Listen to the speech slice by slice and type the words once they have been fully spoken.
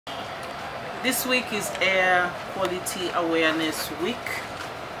This week is Air Quality Awareness Week.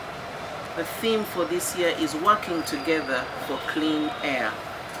 The theme for this year is Working Together for Clean Air.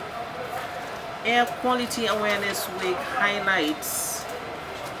 Air Quality Awareness Week highlights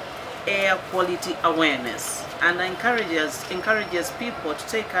air quality awareness and encourages people to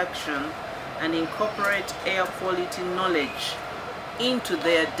take action and incorporate air quality knowledge into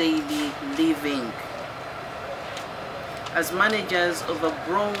their daily living. As managers of a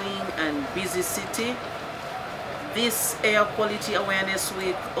growing and busy city, this Air Quality Awareness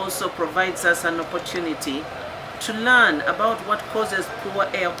Week also provides us an opportunity to learn about what causes poor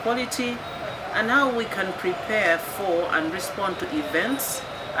air quality and how we can prepare for and respond to events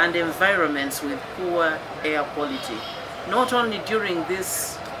and environments with poor air quality, not only during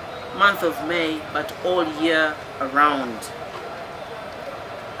this month of May, but all year around.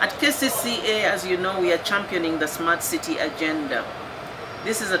 At KCCA, as you know, we are championing the Smart City Agenda.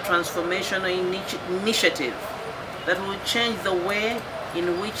 This is a transformational initiative that will change the way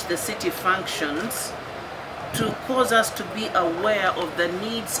in which the city functions to cause us to be aware of the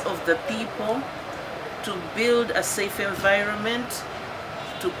needs of the people, to build a safe environment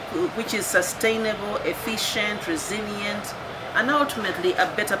which is sustainable, efficient, resilient, and ultimately a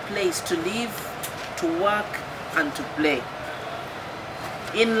better place to live, to work, and to play.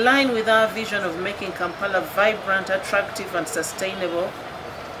 In line with our vision of making Kampala vibrant, attractive, and sustainable,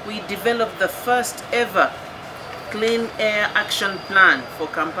 we developed the first ever Clean Air Action Plan for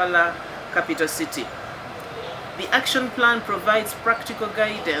Kampala, capital city. The action plan provides practical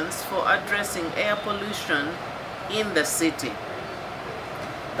guidance for addressing air pollution in the city.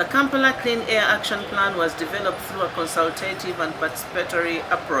 The Kampala Clean Air Action Plan was developed through a consultative and participatory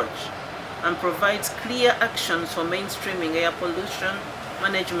approach and provides clear actions for mainstreaming air pollution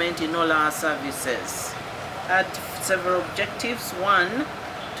management in all our services. Had several objectives. One,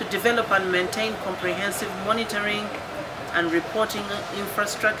 to develop and maintain comprehensive monitoring and reporting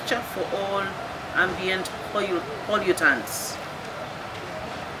infrastructure for all ambient pollutants,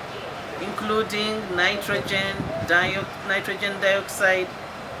 including nitrogen dioxide,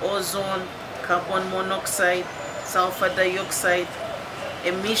 ozone, carbon monoxide, sulfur dioxide,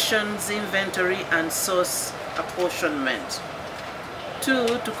 emissions inventory, and source apportionment. Two,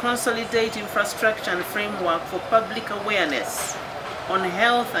 to consolidate infrastructure and framework for public awareness on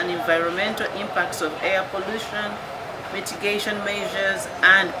health and environmental impacts of air pollution, mitigation measures,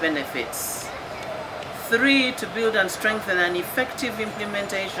 and benefits. Three, to build and strengthen an effective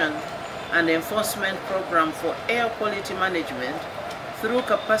implementation and enforcement program for air quality management through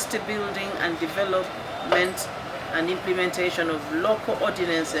capacity building and development and implementation of local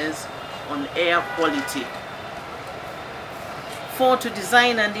ordinances on air quality. 4, to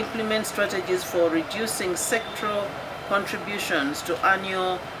design and implement strategies for reducing sectoral contributions to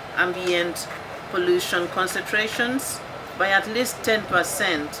annual ambient pollution concentrations by at least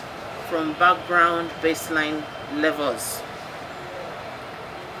 10% from background baseline levels.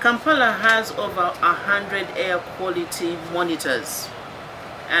 Kampala has over 100 air quality monitors,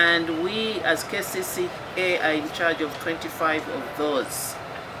 and we as KCCA are in charge of 25 of those.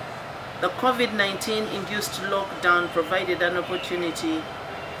 The COVID-19 induced lockdown provided an opportunity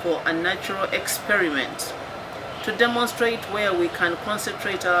for a natural experiment to demonstrate where we can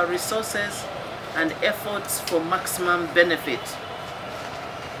concentrate our resources and efforts for maximum benefit.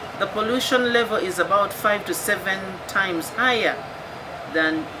 The pollution level is about 5 to 7 times higher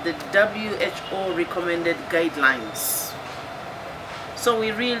than the WHO recommended guidelines. So we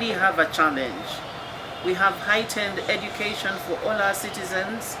really have a challenge. We have heightened education for all our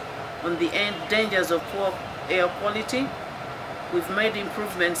citizens on the dangers of poor air quality. We've made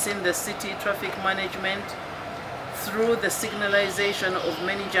improvements in the city traffic management through the signalization of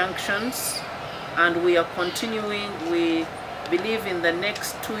many junctions, and we are continuing. We believe in the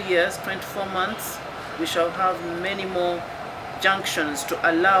next 2 years, 24 months, we shall have many more junctions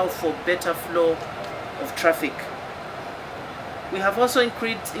to allow for better flow of traffic. We have also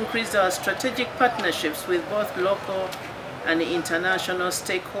increased our strategic partnerships with both local and international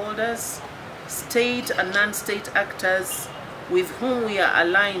stakeholders, state and non-state actors with whom we are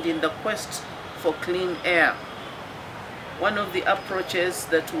aligned in the quest for clean air. One of the approaches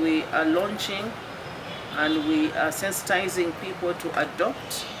that we are launching and we are sensitizing people to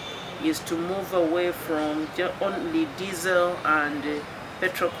adopt is to move away from only diesel and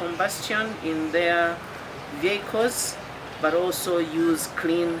petrol combustion in their vehicles, but also use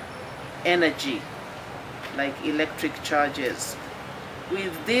clean energy like electric chargers.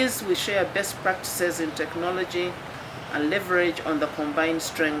 With this, we share best practices in technology and leverage on the combined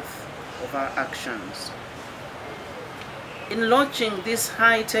strength of our actions. In launching this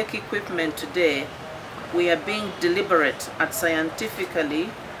high-tech equipment today, we are being deliberate at scientifically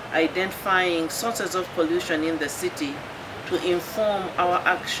identifying sources of pollution in the city to inform our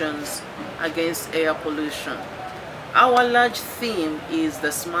actions against air pollution. Our large theme is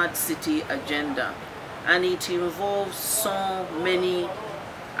the Smart City Agenda, and it involves so many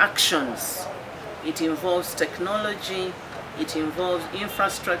actions. It involves technology, it involves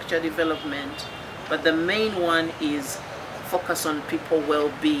infrastructure development, but the main one is focus on people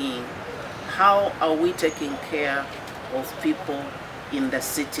well-being. How are we taking care of people in the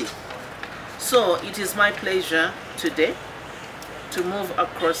city? So it is my pleasure today to move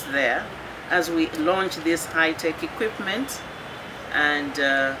across there as we launch this high-tech equipment and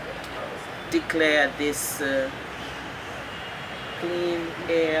declare this clean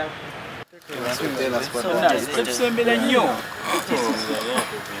air. This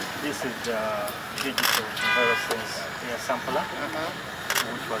is the digital viruses air sampler,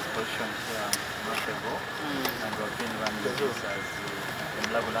 which was positioned here a month ago, and we've been running this as in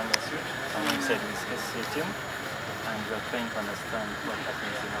Labulanga suite alongside this KCCA team, and we're trying to understand what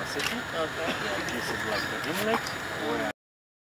happens in our city. Okay. Yeah, this is like the inlet where